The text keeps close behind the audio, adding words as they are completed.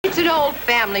It's an old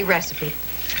family recipe.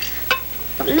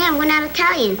 But, ma'am, we're not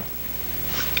Italian.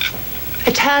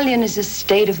 Italian is a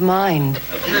state of mind.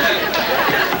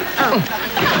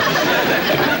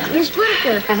 Miss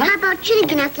Whitaker, how about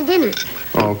Chinnigan after dinner?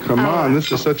 Oh, come on. This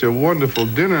is such a wonderful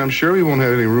dinner. I'm sure we won't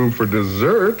have any room for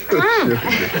dessert.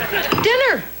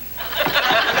 Dinner!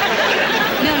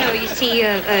 No, you see,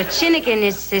 Chinnigan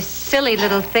is this silly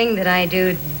little thing that I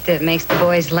do that makes the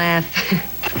boys laugh.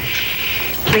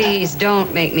 Please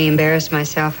don't make me embarrass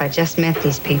myself. I just met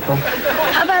these people.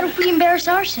 How about if we embarrass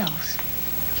ourselves?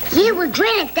 Yeah, we're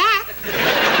great at that.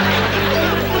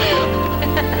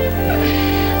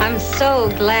 I'm so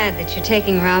glad that you're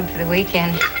taking Rob for the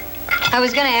weekend. I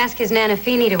was going to ask his Nana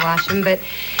Feeney to wash him, but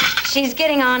she's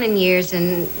getting on in years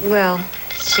and, well,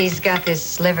 she's got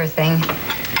this liver thing.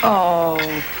 Oh,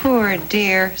 poor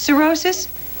dear. Cirrhosis?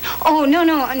 Oh,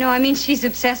 no. I mean, she's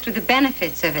obsessed with the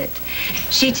benefits of it.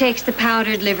 She takes the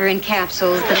powdered liver in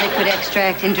capsules, the liquid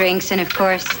extract in drinks, and, of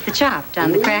course, the chopped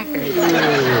on the crackers.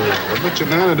 I bet your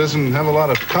Nana doesn't have a lot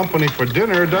of company for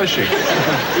dinner, does she?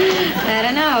 I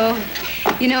don't know.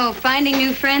 You know, finding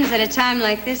new friends at a time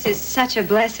like this is such a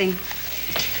blessing.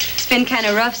 It's been kind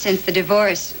of rough since the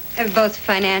divorce, both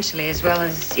financially as well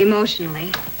as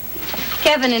emotionally.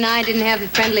 Kevin and I didn't have the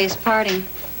friendliest parting.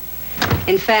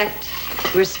 In fact,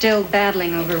 we're still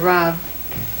battling over Rob.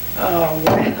 Oh,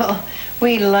 well,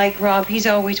 we like Rob. He's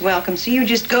always welcome. So you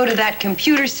just go to that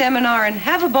computer seminar and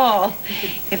have a ball,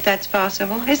 if that's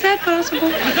possible. Is that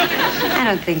possible? I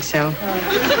don't think so.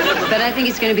 But I think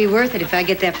it's going to be worth it if I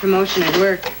get that promotion at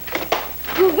work.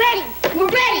 We're ready. We're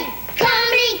ready.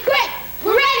 Come in quick.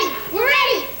 We're ready. We're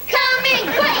ready. Come in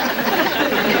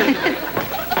quick.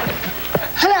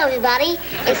 Hello, everybody.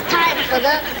 It's time for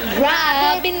the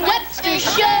Robin Webster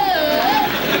Show.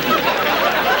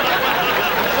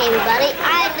 Okay, everybody.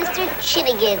 I'm Mr.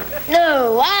 Chinnigan.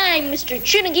 No, I'm Mr.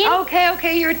 Chinnigan.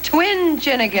 Okay, you're twin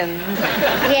Chinnigans.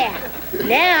 Yeah.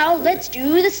 Now, let's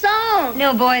do the song.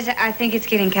 No, boys, I think it's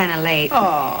getting kind of late.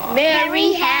 Oh.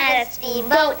 Mary had a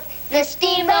steamboat. The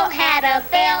steamboat had a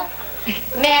bell.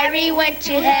 Mary went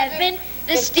to heaven.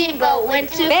 The steamboat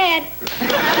went to bed.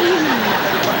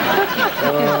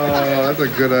 Oh, that's a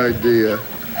good idea.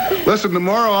 Listen,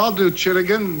 tomorrow I'll do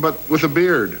Chinnigan, but with a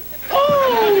beard.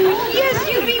 Oh, yes,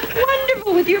 you'd be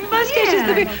wonderful with your mustaches.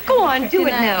 Yeah. Go on, do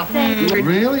it now.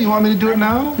 Really? You want me to do it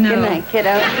now? Good night,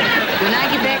 kiddo. When I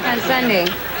get back on Sunday,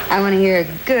 I want to hear a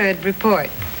good report.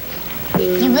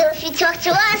 You will if you talk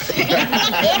to us.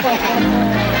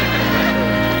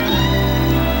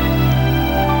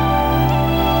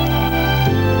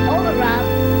 Over, Rob.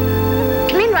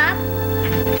 Come in, Rob.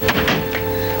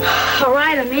 All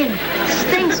right, I'm in. This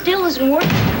thing still isn't working.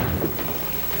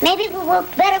 Maybe it would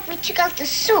work better if we took out the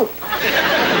soup.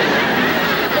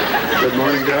 Good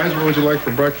morning, guys. What would you like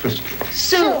for breakfast?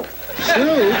 Soup.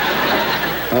 Soup?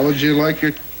 How would you like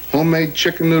your homemade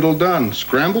chicken noodle done?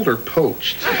 Scrambled or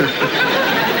poached?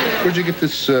 Where'd you get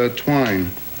this twine?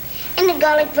 In the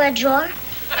garlic bread drawer.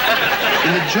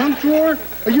 In the junk drawer?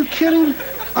 Are you kidding?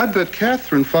 I bet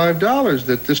Catherine $5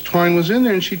 that this twine was in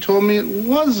there, and she told me it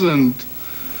wasn't.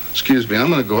 Excuse me, I'm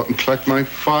going to go up and collect my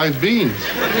 5 beans.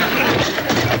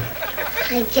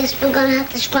 I guess we're gonna have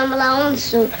to scramble our own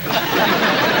soup.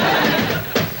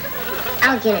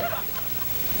 I'll get it.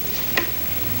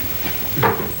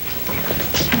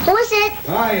 Who is it?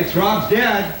 Hi, it's Rob's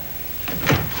dad.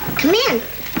 Come in.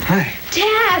 Hi.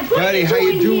 Dad, what Daddy, are you how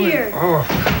doing you doing? here? Oh.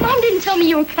 Mom didn't tell me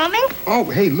you were coming. Oh,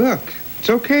 hey, look. It's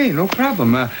okay, no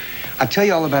problem. I'll tell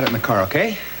you all about it in the car,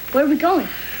 okay? Where are we going?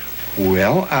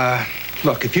 Well,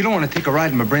 look, if you don't want to take a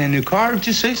ride in my brand new car,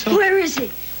 just say so. Where is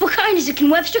it? What kind is it? Can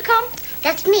Webster come?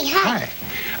 That's me. Hi.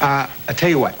 Hi. I'll tell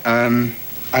you what.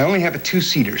 I only have a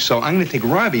 2-seater, so I'm going to take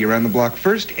Robbie around the block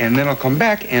first, and then I'll come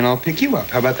back and I'll pick you up.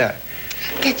 How about that?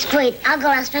 That's great. I'll go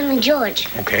ask Family George.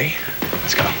 Okay.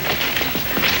 Let's go.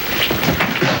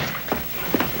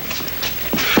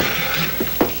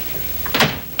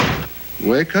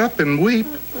 Wake up and weep.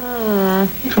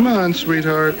 Come on,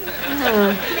 sweetheart.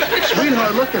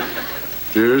 Sweetheart, look at...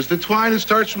 There's the twine. It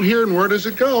starts from here, and where does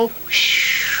it go?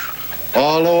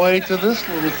 All the way to this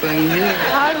little thing here.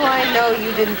 How do I know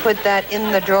you didn't put that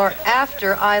in the drawer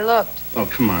after I looked? Oh,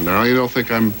 come on, darling. You don't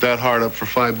think I'm that hard up for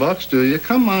 $5, do you?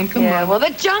 Come on, come Yeah, on. well,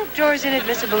 the junk drawer's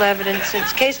inadmissible evidence.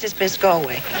 It's case dismissed. Go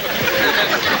away.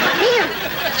 Here,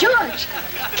 George,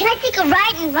 can I take a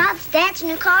ride in Rob's dad's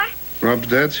new car? Rob's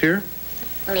dad's here?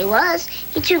 Well, he was.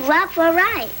 He took Rob for a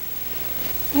ride.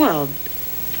 Well,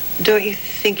 don't you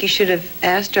think you should have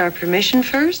asked our permission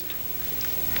first?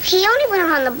 He only went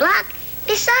around the block.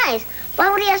 Besides, why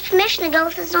would he ask permission to go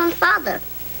with his own father?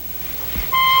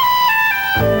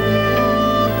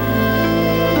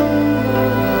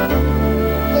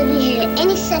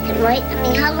 second, right? I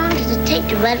mean, how long does it take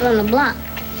to ride around the block?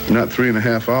 Not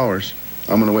 3.5 hours.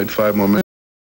 I'm gonna wait 5 more minutes.